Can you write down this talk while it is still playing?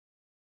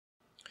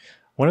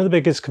One of the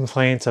biggest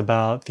complaints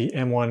about the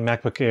M1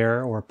 MacBook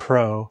Air or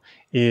Pro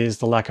is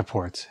the lack of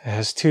ports. It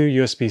has two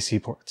USB-C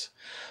ports.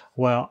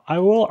 Well, I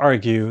will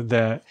argue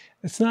that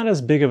it's not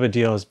as big of a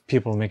deal as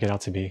people make it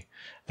out to be.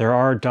 There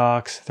are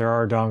docks, there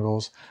are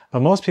dongles,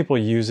 but most people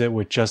use it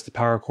with just the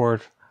power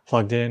cord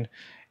plugged in,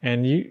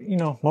 and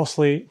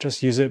mostly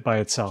just use it by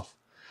itself.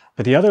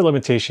 But the other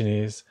limitation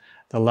is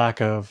the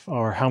lack of,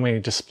 or how many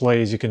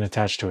displays you can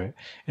attach to it.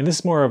 And this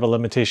is more of a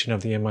limitation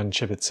of the M1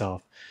 chip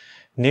itself.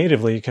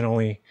 Natively, you can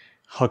only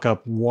hook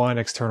up one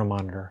external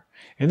monitor.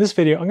 In this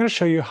video, I'm going to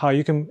show you how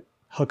you can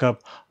hook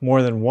up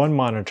more than one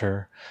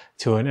monitor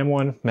to an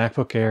M1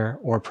 MacBook Air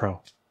or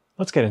Pro.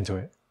 Let's get into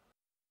it.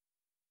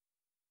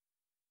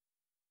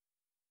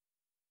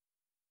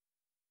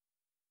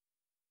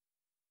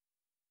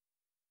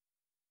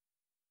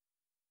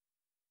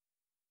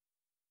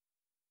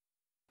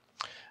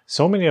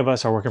 So many of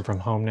us are working from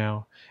home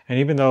now, and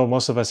even though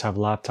most of us have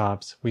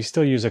laptops, we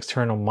still use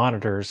external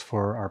monitors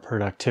for our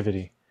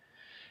productivity.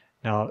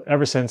 Now,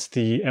 ever since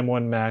the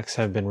M1 Macs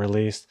have been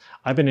released,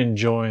 I've been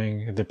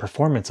enjoying the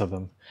performance of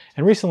them.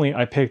 And recently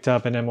I picked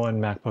up an M1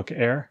 MacBook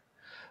Air,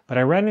 but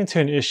I ran into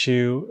an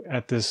issue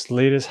at this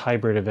latest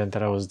hybrid event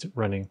that I was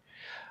running.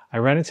 I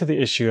ran into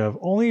the issue of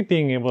only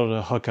being able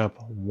to hook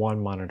up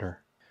one monitor.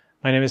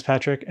 My name is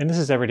Patrick, and this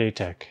is Everyday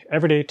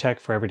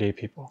Tech for everyday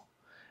people.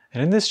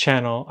 And in this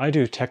channel, I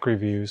do tech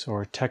reviews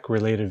or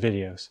tech-related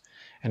videos.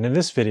 And in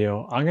this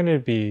video, I'm going to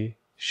be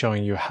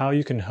showing you how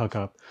you can hook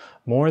up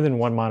more than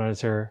one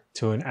monitor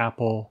to an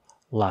Apple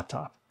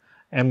laptop,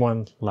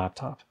 M1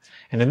 laptop.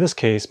 And in this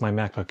case, my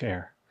MacBook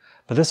Air.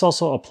 But this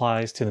also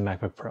applies to the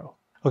MacBook Pro.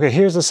 Okay,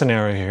 here's the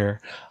scenario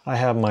here. I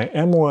have my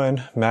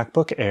M1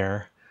 MacBook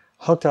Air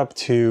hooked up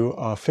to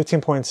a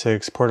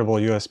 15.6 portable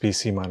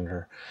USB-C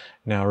monitor.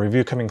 Now,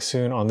 review coming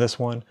soon on this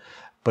one.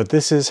 But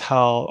this is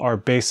how our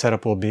base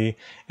setup will be,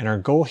 and our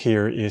goal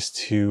here is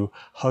to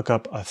hook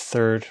up a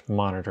third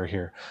monitor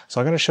here.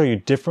 So I'm going to show you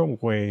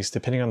different ways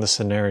depending on the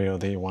scenario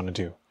that you want to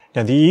do.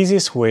 Now, the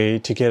easiest way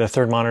to get a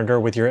third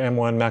monitor with your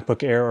M1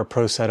 MacBook Air or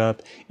Pro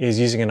setup is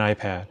using an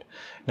iPad.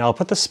 Now, I'll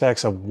put the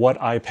specs of what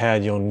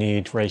iPad you'll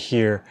need right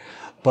here,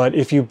 but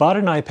if you bought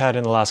an iPad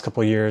in the last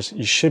couple of years,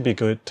 you should be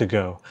good to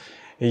go.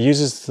 It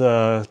uses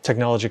the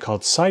technology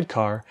called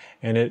Sidecar,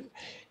 and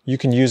you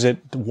can use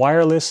it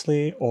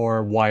wirelessly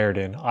or wired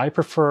in. I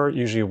prefer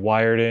usually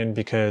wired in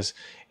because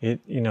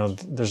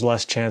there's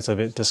less chance of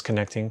it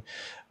disconnecting.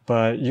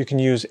 But you can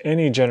use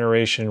any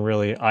generation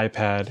really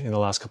iPad in the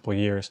last couple of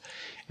years.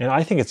 And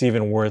I think it's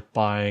even worth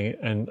buying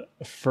an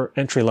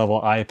entry-level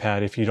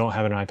iPad if you don't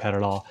have an iPad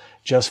at all,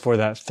 just for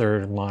that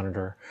third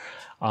monitor.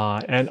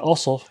 And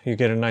also you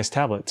get a nice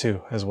tablet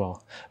too as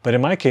well. But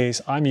in my case,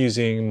 I'm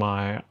using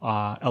my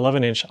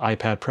 11-inch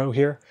iPad Pro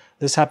here.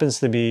 This happens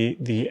to be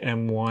the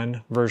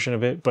M1 version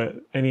of it, but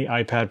any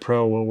iPad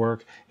Pro will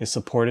work, it's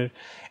supported.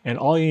 And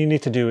all you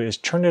need to do is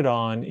turn it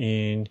on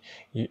in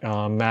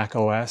Mac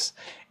OS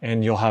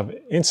and you'll have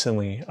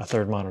instantly a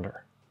third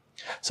monitor.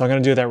 So I'm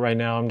going to do that right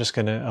now. I'm just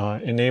going to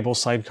enable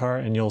Sidecar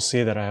and you'll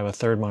see that I have a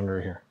third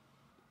monitor here.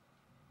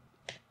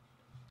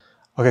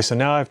 Okay, so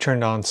now I've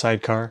turned on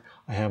Sidecar.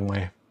 I have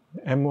my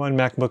M1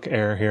 MacBook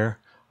Air here.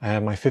 I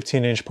have my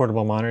 15-inch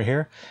portable monitor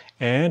here,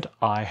 and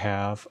I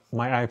have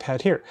my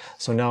iPad here.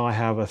 So now I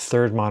have a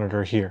third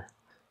monitor here.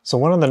 So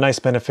one of the nice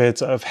benefits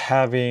of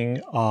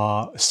having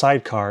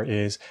Sidecar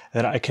is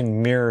that I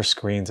can mirror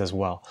screens as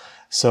well.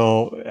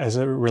 So as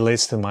it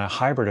relates to my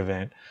hybrid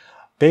event,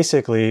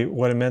 basically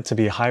what it meant to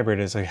be hybrid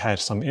is I had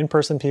some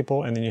in-person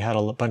people and then you had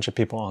a bunch of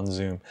people on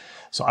Zoom.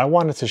 So I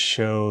wanted to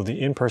show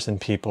the in-person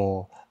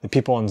people, the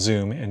people on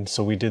Zoom, and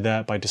so we did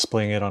that by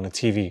displaying it on a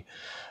TV.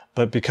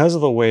 But because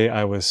of the way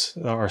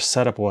our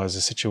setup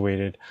was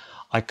situated,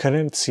 I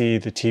couldn't see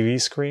the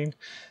TV screen.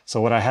 So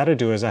what I had to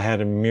do is I had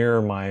to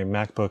mirror my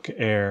MacBook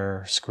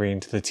Air screen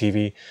to the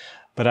TV,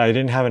 but I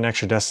didn't have an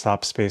extra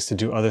desktop space to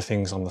do other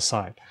things on the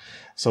side.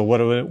 So what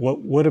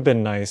would have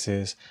been nice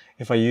is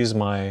if I use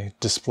my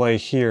display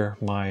here,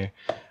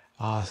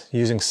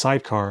 using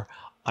Sidecar,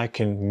 I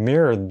can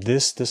mirror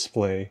this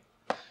display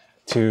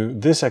to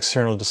this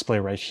external display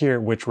right here,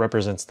 which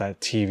represents that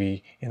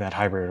TV in that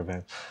hybrid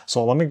event.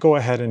 So let me go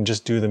ahead and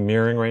just do the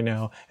mirroring right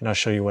now, and I'll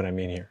show you what I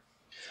mean here.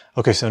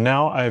 Okay, so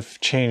now I've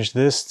changed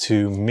this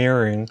to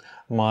mirroring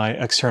my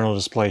external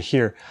display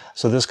here.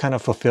 So this kind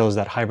of fulfills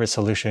that hybrid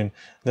solution.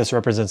 This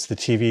represents the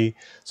TV.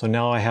 So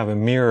now I have a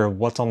mirror of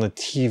what's on the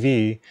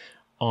TV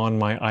on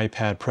my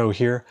iPad Pro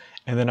here,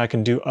 and then I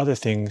can do other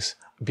things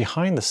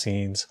behind the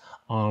scenes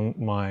on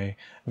my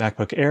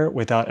MacBook Air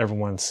without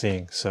everyone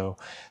seeing. So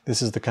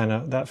this is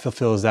that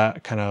fulfills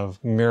that kind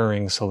of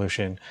mirroring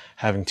solution,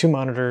 having two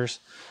monitors.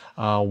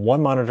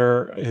 One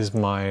monitor is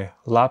my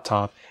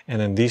laptop,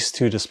 and then these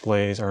two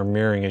displays are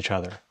mirroring each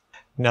other.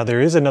 Now there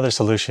is another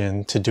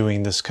solution to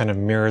doing this kind of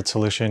mirrored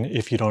solution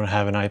if you don't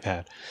have an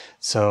iPad.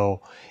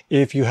 So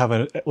if you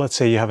have let's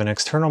say you have an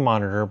external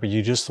monitor, but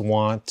you just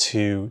want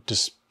to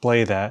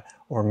display that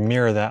or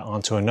mirror that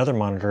onto another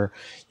monitor,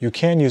 you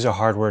can use a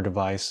hardware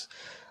device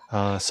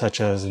such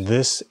as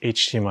this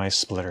HDMI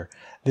splitter.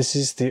 This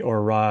is the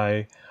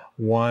Orei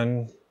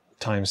 1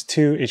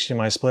 2x2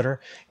 HDMI splitter,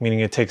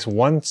 meaning it takes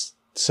one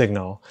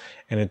signal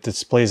and it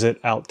displays it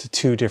out to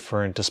two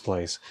different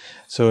displays.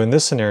 So in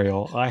this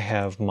scenario, I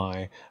have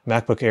my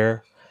MacBook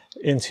Air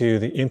into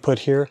the input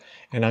here,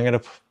 and I'm going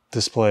to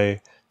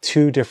display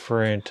two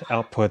different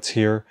outputs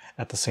here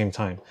at the same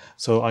time.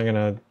 So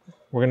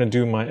we're gonna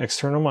do my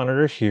external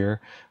monitor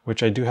here,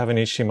 which I do have an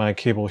HDMI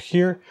cable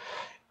here,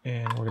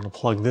 and we're gonna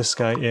plug this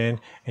guy in,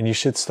 and you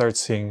should start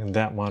seeing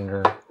that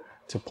monitor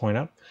to point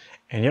up.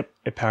 And yep,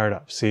 it powered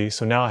up. See,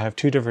 so now I have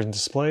two different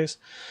displays,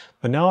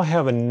 but now I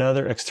have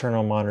another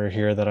external monitor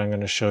here that I'm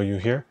going to show you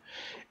here.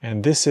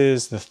 And this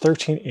is the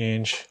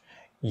 13-inch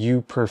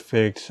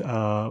UPerfect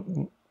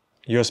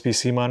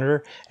USB-C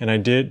monitor, and I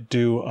did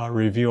do a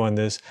review on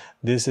this.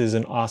 This is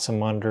an awesome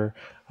monitor.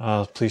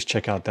 Please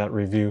check out that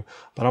review.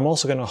 But I'm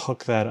also going to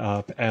hook that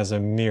up as a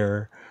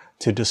mirror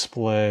to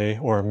display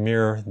or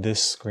mirror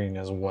this screen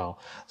as well.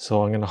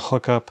 So I'm going to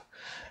hook up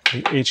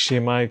the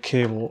HDMI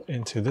cable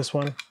into this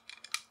one.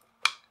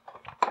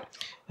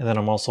 And then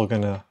I'm also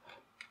going to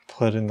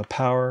put in the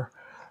power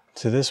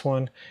to this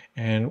one,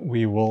 and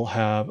we will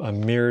have a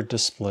mirrored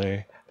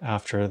display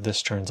after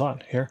this turns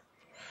on here.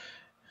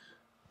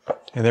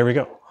 And there we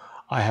go.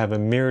 I have a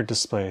mirrored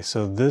display.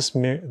 So this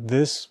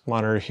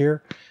monitor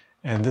here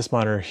and this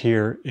monitor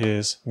here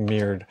is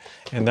mirrored.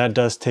 And that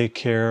does take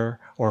care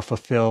or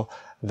fulfill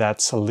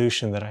that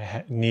solution that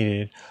I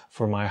needed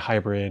for my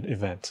hybrid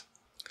event.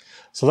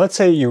 So let's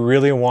say you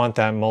really want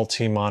that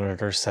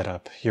multi-monitor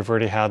setup. You've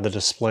already had the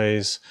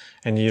displays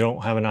and you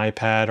don't have an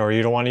iPad, or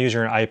you don't want to use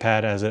your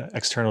iPad as an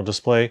external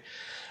display.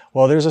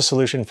 Well, there's a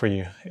solution for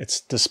you.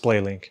 It's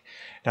DisplayLink.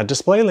 Now,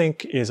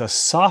 DisplayLink is a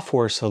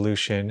software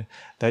solution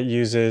that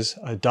uses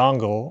a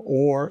dongle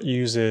or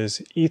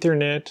uses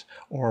Ethernet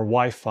or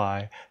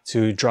Wi-Fi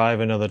to drive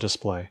another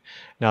display.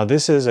 Now,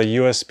 this is a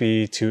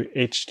USB to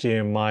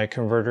HDMI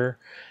converter,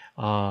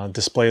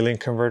 DisplayLink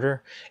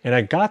converter, and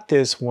I got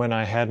this when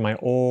I had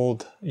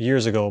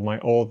years ago, my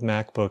old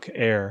MacBook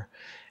Air,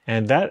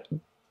 and that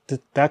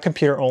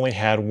computer only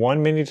had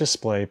one mini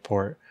display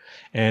port.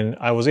 And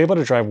I was able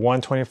to drive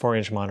one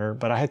 24-inch monitor,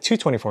 but I had two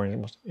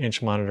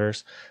 24-inch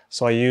monitors,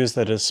 so I used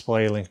the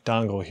DisplayLink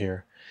dongle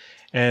here.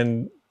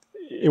 And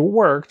it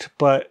worked,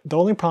 but the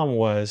only problem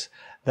was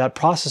that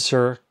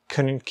processor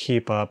couldn't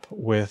keep up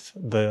with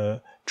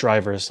the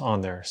drivers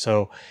on there.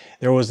 So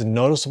there was a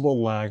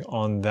noticeable lag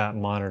on that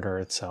monitor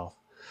itself.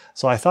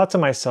 So I thought to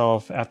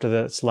myself, after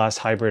this last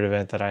hybrid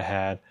event that I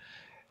had,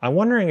 I'm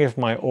wondering if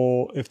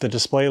the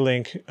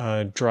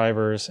DisplayLink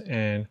drivers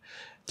and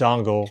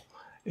dongle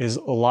is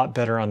a lot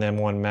better on the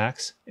M1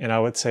 Max, and I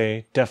would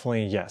say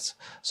definitely yes.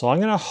 So I'm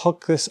going to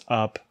hook this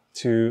up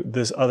to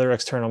this other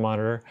external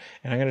monitor,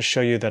 and I'm going to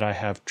show you that I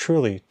have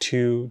truly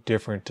two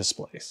different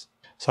displays.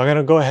 So I'm going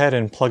to go ahead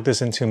and plug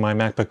this into my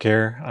MacBook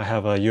Air. I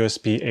have a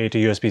USB-A to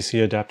USB-C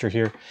adapter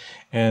here,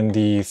 and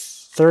the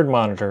third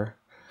monitor,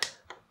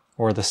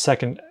 or the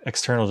second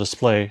external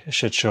display,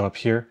 should show up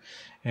here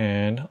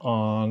and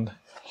on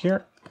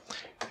here,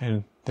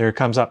 and there it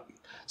comes up.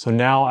 So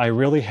now I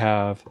really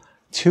have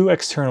two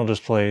external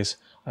displays.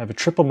 I have a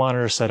triple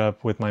monitor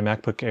setup with my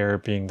MacBook Air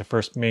being the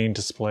first main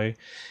display.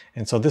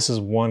 And so this is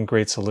one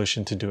great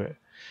solution to do it.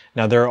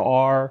 Now there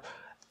are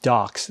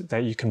docks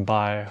that you can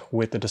buy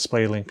with the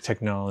DisplayLink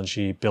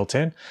technology built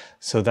in.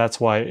 So that's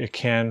why it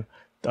can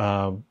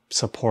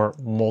support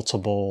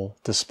multiple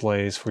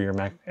displays for your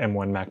M1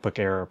 MacBook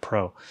Air or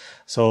Pro.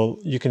 So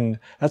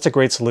that's a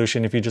great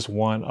solution if you just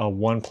want a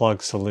one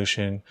plug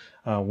solution,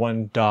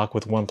 one dock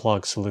with one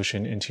plug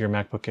solution into your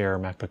MacBook Air or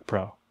MacBook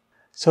Pro.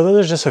 So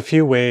those are just a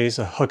few ways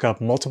to hook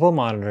up multiple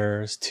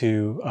monitors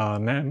to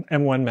M1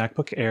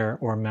 MacBook Air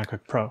or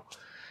MacBook Pro.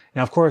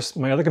 Now, of course,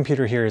 my other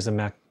computer here is a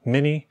Mac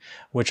Mini,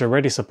 which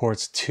already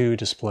supports two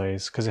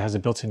displays because it has a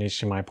built-in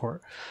HDMI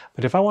port.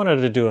 But if I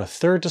wanted to do a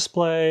third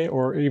display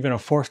or even a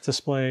fourth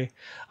display,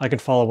 I could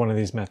follow one of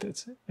these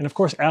methods. And of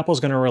course, Apple's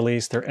going to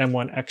release their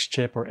M1X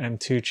chip or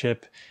M2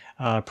 chip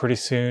pretty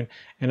soon,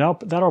 and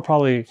that'll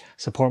probably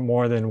support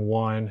more than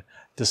one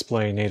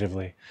display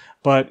natively.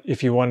 But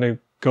if you want to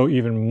go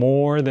even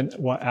more than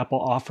what Apple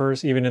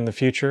offers, even in the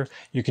future,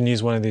 you can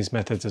use one of these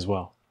methods as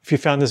well. If you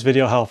found this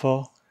video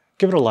helpful,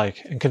 give it a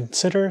like and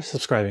consider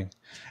subscribing.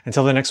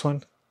 Until the next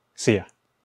one, see ya.